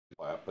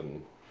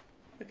And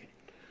Okay.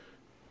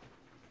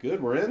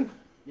 good, we're in?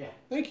 Yeah.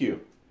 Thank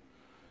you.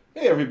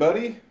 Hey,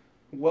 everybody.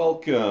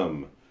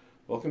 Welcome.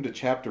 Welcome to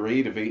Chapter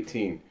 8 of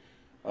 18.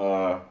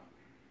 We're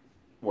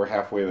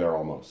halfway there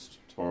almost.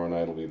 Tomorrow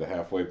night will be the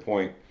halfway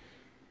point.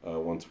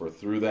 Once we're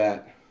through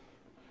that,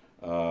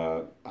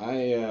 I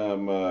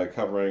am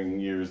covering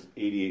years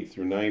 88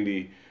 through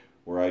 90,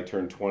 where I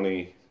turned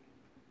 21,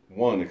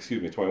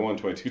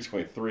 22,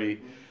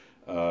 23.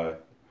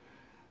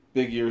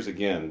 Big years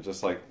again,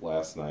 just like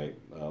last night.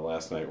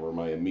 Last night were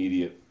my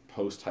immediate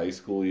post-high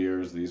school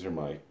years. These are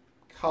my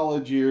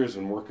college years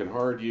and working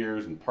hard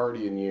years and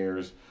partying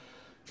years.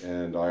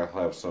 And I'll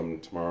have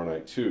some tomorrow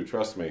night too,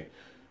 trust me.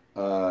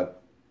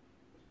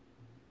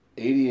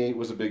 88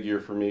 was a big year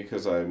for me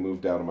because I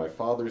moved out of my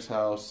father's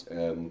house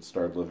and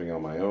started living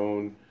on my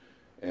own.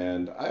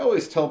 And I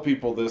always tell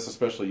people this,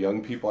 especially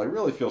young people. I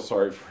really feel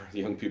sorry for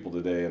young people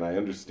today, and I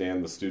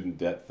understand the student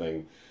debt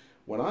thing.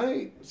 When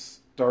I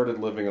started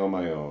living on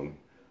my own,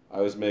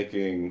 I was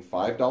making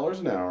 $5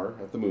 an hour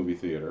at the movie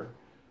theater.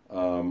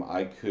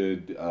 I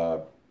could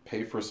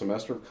pay for a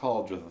semester of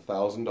college with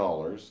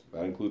 $1,000.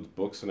 That includes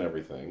books and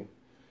everything.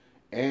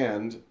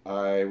 And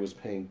I was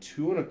paying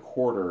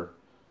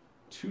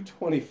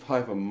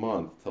 $225 a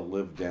month to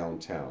live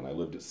downtown. I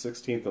lived at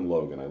 16th and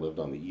Logan. I lived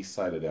on the east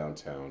side of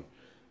downtown.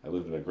 I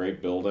lived in a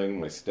great building.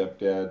 My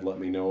stepdad let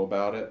me know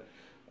about it.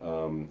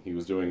 He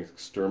was doing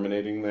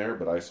exterminating there,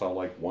 but I saw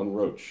like one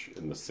roach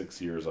in the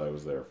 6 years I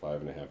was there,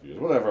 5.5 years,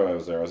 whatever I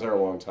was there. I was there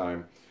a long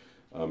time.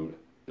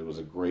 It was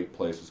a great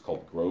place. It was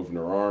called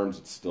Grosvenor Arms.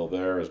 It's still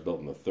there. It was built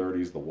in the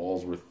 30s. The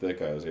walls were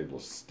thick. I was able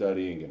to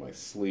study and get my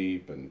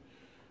sleep and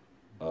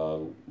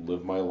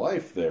live my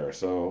life there.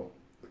 So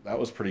that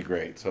was pretty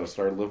great. So I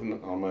started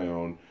living on my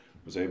own.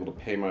 Was able to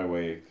pay my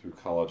way through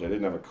college. I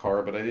didn't have a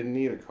car, but I didn't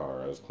need a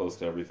car. I was close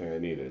to everything I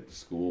needed.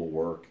 School,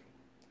 work.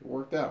 It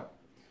worked out.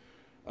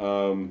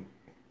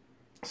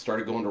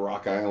 Started going to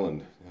Rock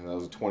Island. And that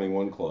was a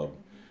 21 club.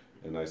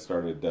 And I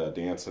started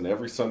dancing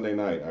every Sunday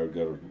night. I would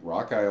go to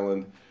Rock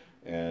Island,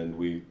 and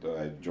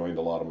I joined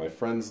a lot of my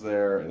friends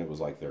there, and it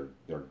was like their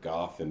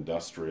goth,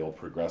 industrial,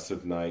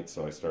 progressive night.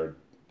 So I started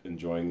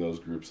enjoying those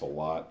groups a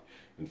lot.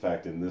 In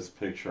fact, in this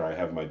picture, I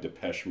have my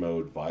Depeche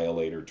Mode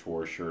Violator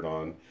tour shirt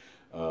on.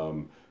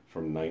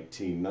 From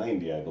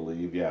 1990, I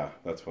believe. Yeah,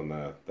 that's when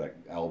that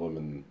album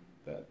and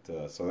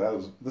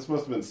this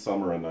must have been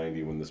summer of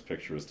 90 when this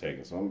picture was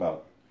taken. So I'm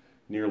about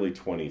nearly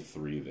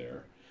 23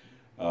 there.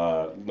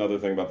 Another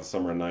thing about the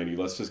summer of 90,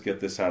 let's just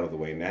get this out of the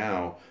way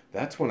now.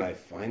 That's when I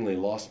finally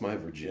lost my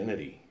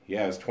virginity.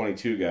 Yeah, I was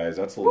 22, guys.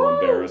 That's a little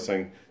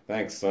embarrassing.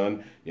 Thanks,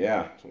 son.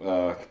 Yeah,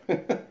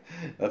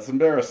 that's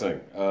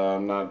embarrassing.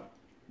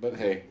 But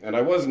hey, and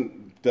I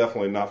wasn't,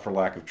 definitely not for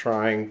lack of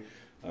trying.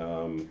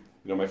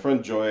 My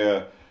friend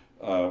Joya,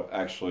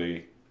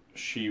 actually,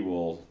 she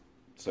will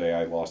say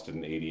I lost it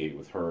in 88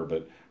 with her,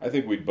 but I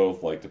think we'd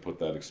both like to put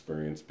that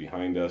experience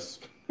behind us.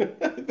 I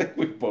think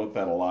we've both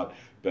had a lot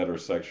better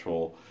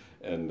sexual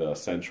and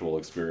sensual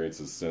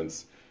experiences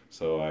since,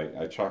 so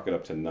I chalk it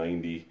up to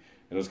 90. And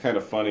it was kind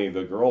of funny,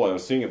 the girl I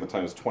was seeing at the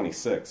time was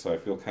 26, so I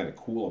feel kind of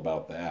cool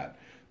about that.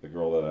 The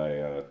girl that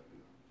I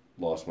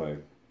lost my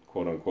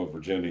quote-unquote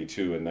virginity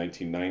to in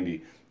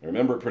 1990. I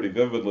remember it pretty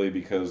vividly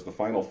because the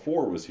Final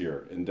Four was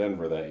here in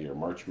Denver that year,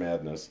 March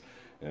Madness,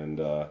 and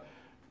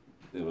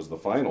it was the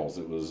finals.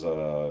 It was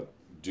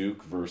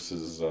Duke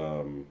versus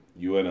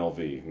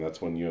UNLV, and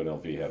that's when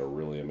UNLV had a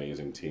really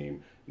amazing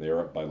team. And they were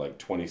up by like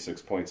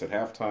 26 points at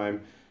halftime,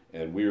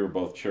 and we were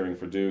both cheering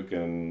for Duke,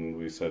 and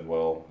we said,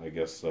 well, I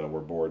guess we're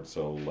bored,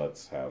 so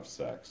let's have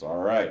sex. All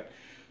right,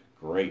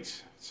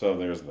 great. So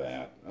there's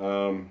that.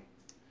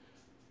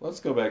 Let's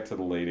go back to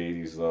the late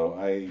 80s, though.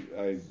 I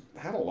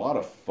had a lot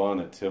of fun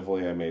at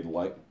Tivoli. I made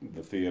the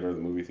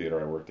movie theater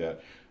I worked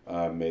at.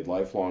 Made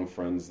lifelong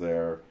friends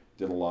there.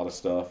 Did a lot of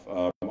stuff.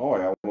 I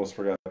almost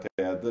forgot to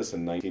add this.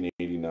 In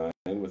 1989,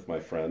 with my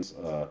friends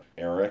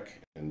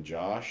Eric and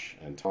Josh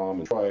and Tom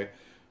and Troy,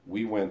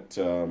 we went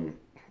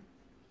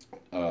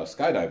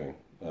skydiving.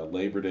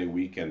 Labor Day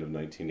weekend of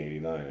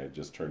 1989. I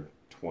just turned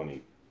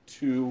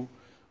 22,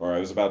 or I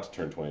was about to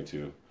turn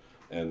 22.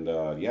 And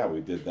we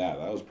did that.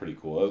 That was pretty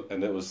cool.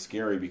 And it was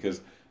scary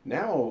because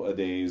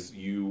nowadays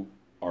you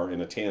are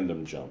in a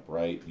tandem jump,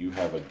 right? You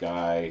have a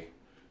guy,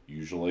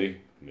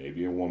 usually,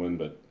 maybe a woman,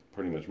 but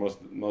pretty much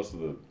most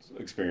of the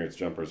experienced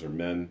jumpers are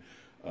men.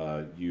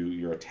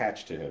 You're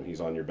attached to him.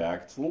 He's on your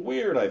back. It's a little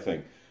weird, I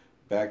think.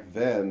 Back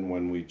then,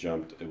 when we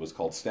jumped, it was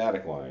called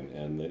static line,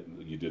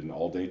 and you did an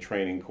all-day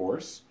training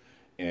course,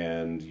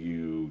 and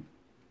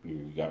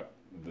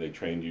they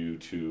trained you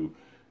to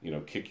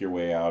kick your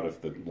way out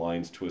if the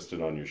line's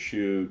twisted on your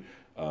chute.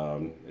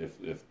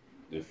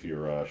 If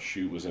your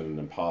chute was in an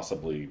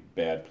impossibly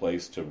bad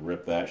place, to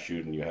rip that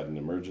chute, and you had an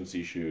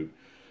emergency chute.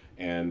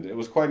 And it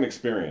was quite an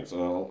experience.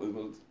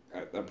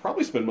 I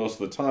probably spend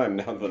most of the time,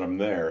 now that I'm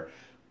there,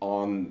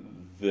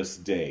 on this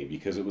day,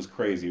 because it was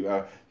crazy.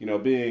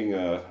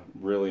 Being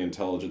really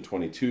intelligent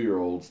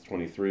 22-year-olds,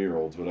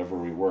 23-year-olds, whatever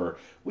we were,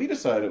 we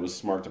decided it was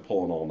smart to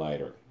pull an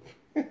all-nighter.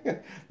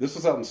 This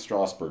was out in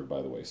Strasbourg,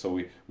 by the way. So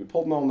we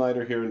pulled an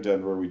all-nighter here in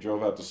Denver. We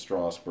drove out to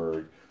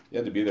Strasbourg. You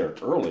had to be there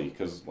early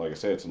because, like I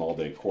say, it's an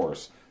all-day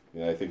course.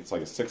 You know, I think it's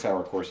like a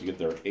 6-hour course. You get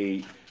there at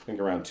 8. I think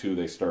around 2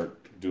 they start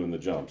doing the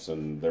jumps.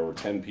 And there were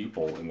 10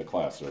 people in the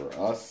class. There were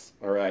us,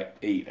 or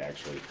 8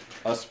 actually.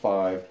 Us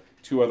 5,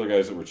 2 other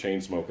guys that were chain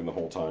smoking the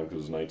whole time because it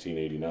was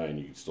 1989.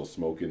 You could still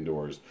smoke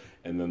indoors.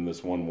 And then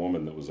this one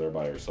woman that was there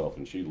by herself,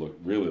 and she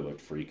really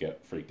looked freaked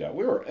out.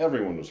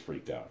 Everyone was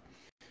freaked out.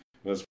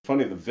 And it's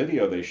funny, the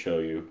video they show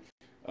you,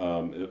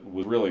 it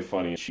was really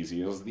funny and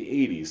cheesy. It was the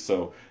 80s,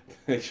 so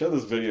they show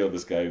this video of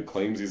this guy who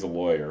claims he's a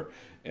lawyer,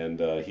 and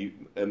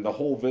the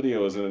whole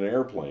video is in an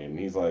airplane.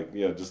 He's like,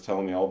 yeah, just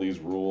telling me all these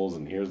rules,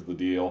 and here's the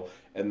deal.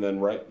 And then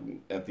right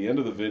at the end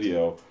of the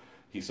video,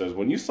 he says,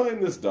 when you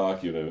sign this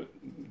document,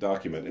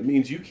 it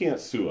means you can't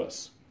sue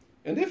us.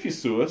 And if you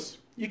sue us,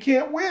 you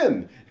can't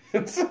win.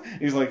 So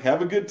he's like,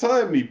 have a good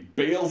time. And he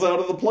bails out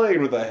of the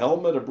plane with a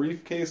helmet, a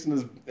briefcase,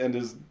 and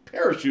his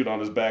parachute on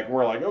his back. And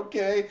we're like,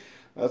 okay,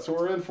 that's what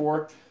we're in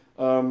for.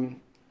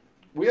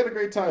 We had a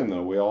great time,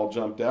 though. We all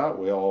jumped out.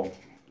 We all,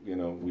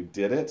 we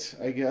did it,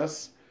 I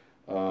guess.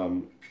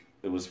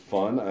 It was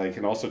fun. I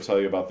can also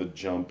tell you about the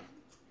jump.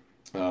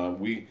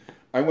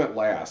 I went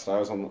last. I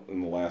was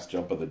in the last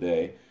jump of the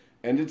day.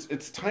 And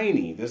it's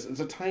tiny. It's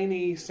a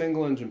tiny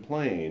single-engine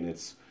plane.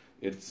 It's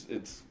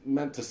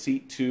meant to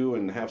seat 2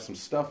 and have some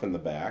stuff in the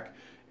back,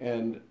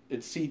 and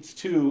it seats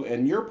 2,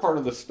 and you're part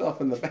of the stuff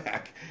in the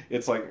back.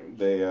 It's like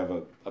they have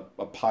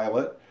a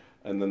pilot,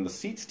 and then the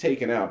seat's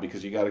taken out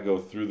because you got to go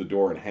through the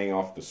door and hang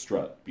off the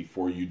strut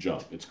before you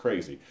jump. It's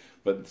crazy.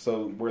 But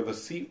so where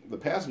the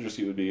passenger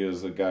seat would be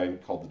is a guy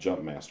called the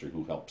jump master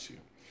who helps you.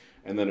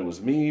 And then it was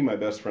me, my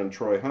best friend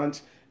Troy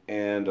Hunt,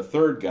 and a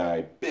third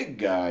guy, big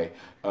guy,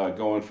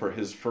 going for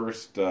his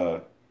first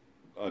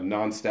a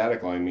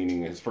non-static line,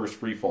 meaning his first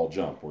free fall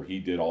jump where he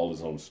did all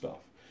his own stuff.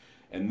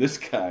 And this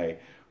guy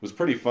was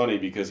pretty funny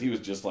because he was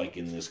just like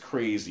in this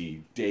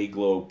crazy day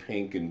glow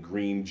pink and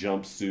green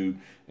jumpsuit,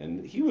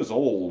 and he was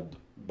old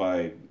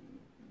by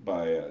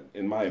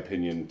in my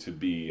opinion to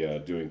be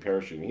doing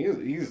parachuting.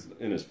 He's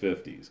in his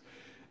 50s.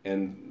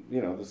 And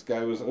this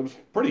guy it was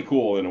pretty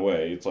cool in a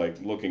way. It's like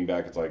looking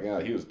back, it's like,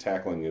 yeah, he was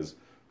tackling his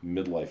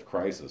midlife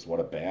crisis. What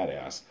a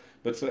badass.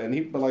 But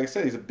like I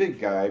said, he's a big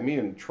guy. Me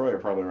and Troy are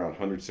probably around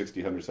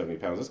 160, 170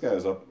 pounds. This guy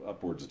is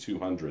upwards of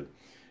 200.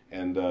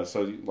 And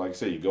so, like I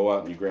say, you go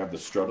out and you grab the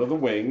strut of the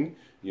wing.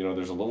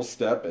 There's a little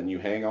step, and you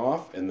hang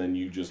off, and then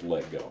you just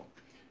let go.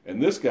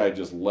 And this guy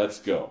just lets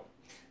go.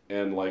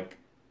 And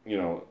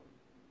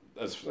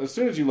as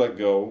soon as you let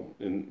go,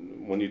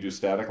 and when you do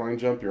static line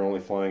jump, you're only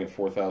flying at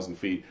 4,000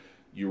 feet.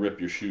 You rip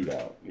your chute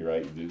out. You're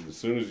right. As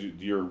soon as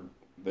you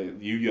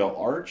yell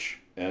arch,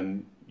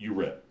 and you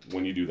rip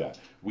when you do that.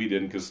 We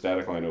didn't because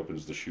static line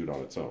opens the chute on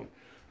its own.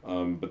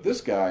 But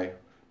this guy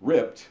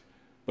ripped,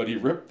 but he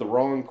ripped the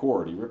wrong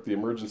cord. He ripped the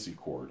emergency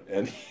cord.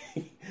 And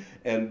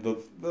and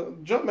the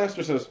jump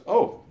master says,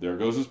 oh, there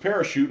goes his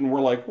parachute. And we're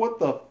like, what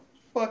the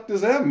fuck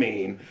does that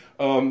mean?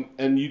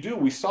 And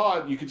we saw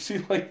it. You could see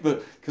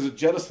because it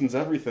jettisons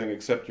everything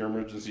except your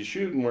emergency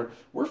chute. And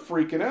we're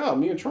freaking out.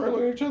 Me and Troy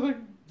look at each other,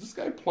 this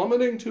guy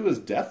plummeting to his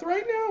death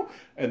right now?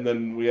 And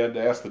then we had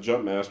to ask the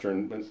jump master,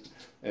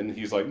 and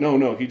he's like,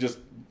 no, he just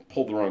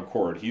pulled the wrong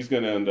cord. He's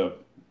going to end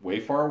up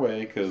way far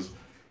away because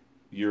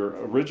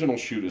your original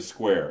chute is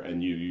square,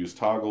 and you use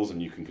toggles,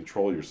 and you can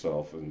control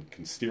yourself and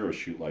can steer a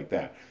chute like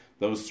that.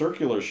 Those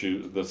circular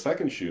chute, the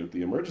second chute,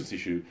 the emergency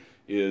chute,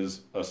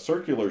 is a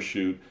circular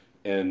chute,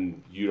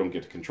 and you don't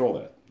get to control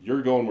that.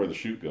 You're going where the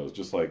chute goes,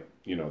 just like,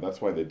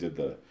 that's why they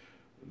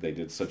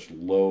did such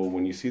low,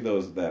 when you see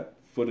that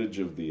footage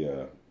of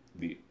the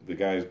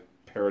guys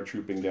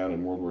paratrooping down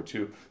in World War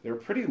II, they're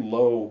pretty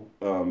low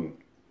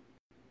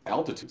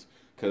altitudes,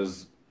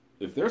 because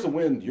if there's a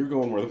wind, you're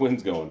going where the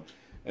wind's going.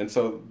 And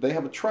so they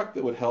have a truck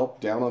that would help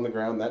down on the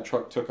ground. That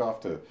truck took off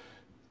to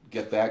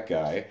get that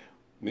guy.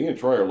 Me and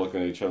Troy are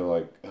looking at each other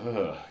like,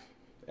 ugh,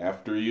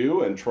 after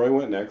you. And Troy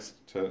went next,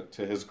 to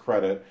his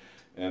credit,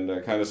 and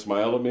kind of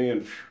smiled at me,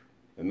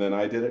 and then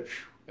I did it.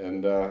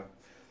 And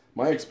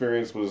my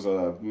experience was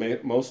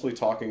mostly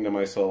talking to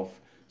myself,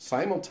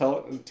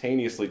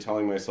 simultaneously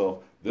telling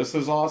myself, this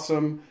is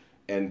awesome,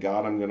 and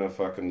God, I'm going to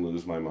fucking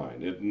lose my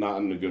mind. Not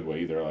in a good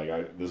way either.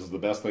 Like, this is the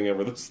best thing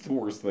ever, this is the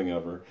worst thing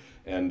ever.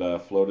 And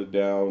floated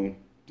down,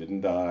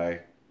 didn't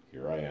die,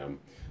 here I am.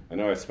 I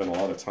know I spent a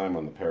lot of time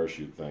on the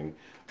parachute thing.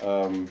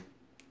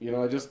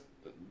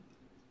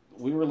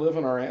 We were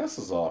living our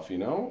asses off,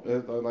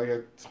 like I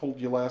told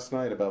you last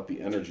night about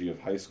the energy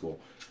of high school.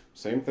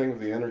 Same thing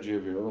with the energy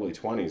of your early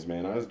 20s,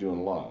 man. I was doing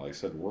a lot. Like I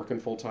said, working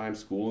full-time,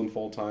 schooling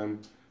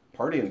full-time,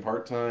 partying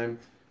part-time,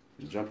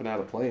 jumping out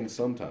of planes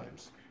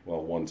sometimes.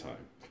 Well, one time.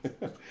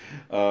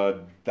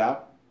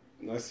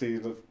 Let's see,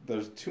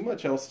 there's too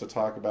much else to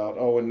talk about.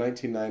 Oh, in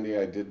 1990,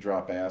 I did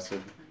drop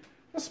acid.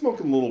 I was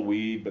smoking a little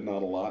weed, but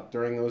not a lot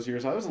during those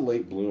years. I was a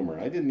late bloomer.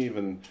 I didn't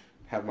even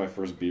have my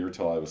first beer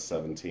till I was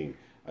 17.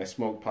 I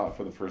smoked pot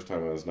for the first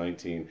time when I was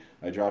 19.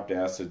 I dropped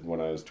acid when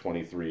I was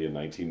 23 in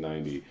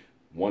 1990.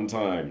 one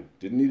time.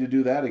 Didn't need to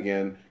do that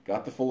again.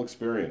 Got the full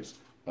experience.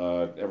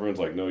 Everyone's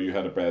like, no, you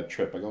had a bad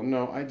trip. I go,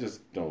 no, I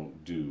just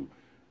don't do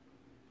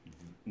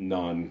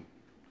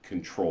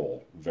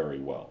non-control very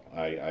well.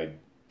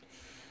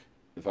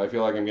 If I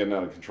feel like I'm getting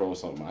out of control of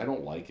something, I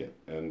don't like it.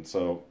 And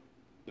so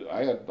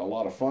I had a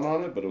lot of fun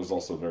on it, but it was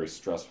also a very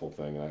stressful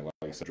thing. And like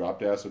I said,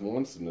 dropped acid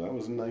once, and that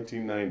was in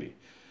 1990.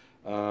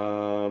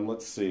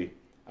 Let's see.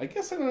 I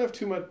guess I don't have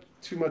too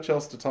much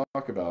else to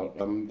talk about.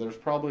 There's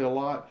probably a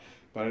lot,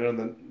 but I know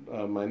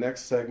that my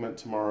next segment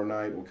tomorrow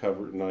night will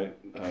cover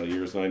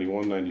years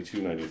 91,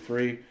 92,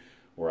 93,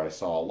 where I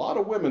saw a lot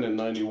of women in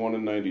 91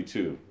 and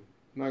 92.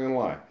 I'm not gonna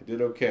lie, I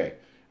did okay.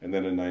 And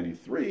then in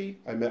 93,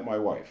 I met my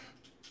wife.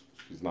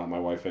 She's not my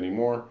wife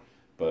anymore,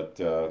 but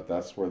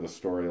that's where the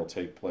story will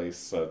take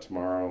place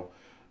tomorrow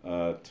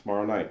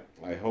night.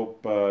 I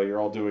hope you're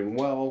all doing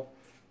well.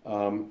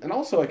 And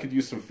also, I could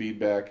use some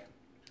feedback.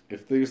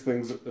 If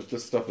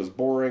this stuff is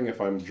boring, if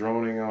I'm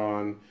droning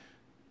on,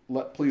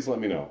 please let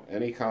me know.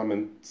 Any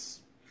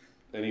comments,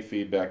 any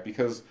feedback,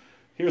 because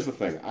here's the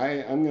thing.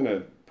 I'm going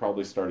to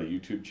probably start a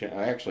YouTube channel.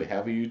 I actually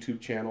have a YouTube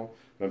channel,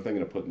 but I'm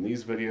thinking of putting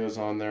these videos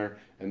on there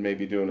and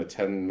maybe doing a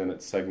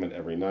 10-minute segment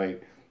every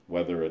night,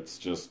 whether it's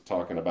just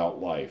talking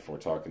about life or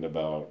talking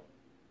about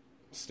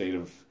state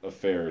of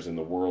affairs in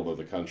the world or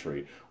the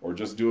country, or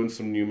just doing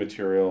some new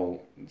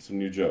material, some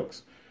new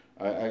jokes.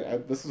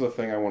 This is a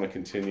thing I want to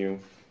continue,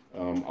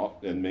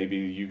 and maybe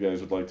you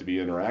guys would like to be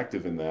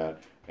interactive in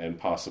that and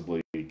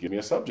possibly give me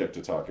a subject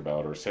to talk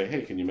about, or say,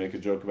 hey, can you make a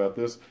joke about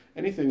this?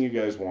 Anything you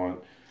guys want.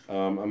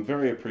 I'm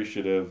very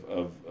appreciative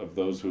of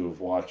those who have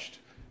watched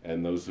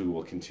and those who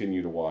will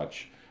continue to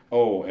watch.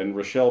 Oh, and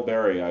Rochelle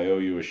Berry, I owe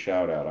you a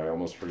shout out. I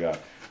almost forgot.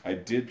 I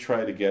did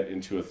try to get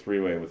into a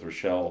three-way with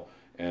Rochelle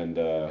and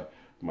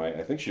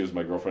I think she was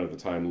my girlfriend at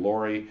the time,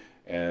 Lori,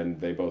 and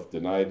they both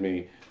denied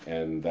me,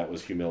 and that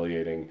was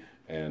humiliating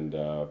and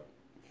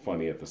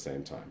funny at the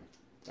same time.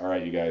 All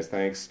right, you guys,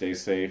 thanks. Stay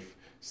safe.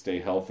 Stay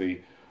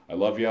healthy. I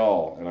love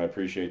y'all, and I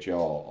appreciate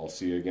y'all. I'll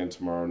see you again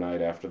tomorrow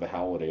night after the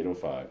Howl at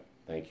 8:05.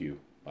 Thank you.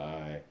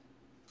 Bye.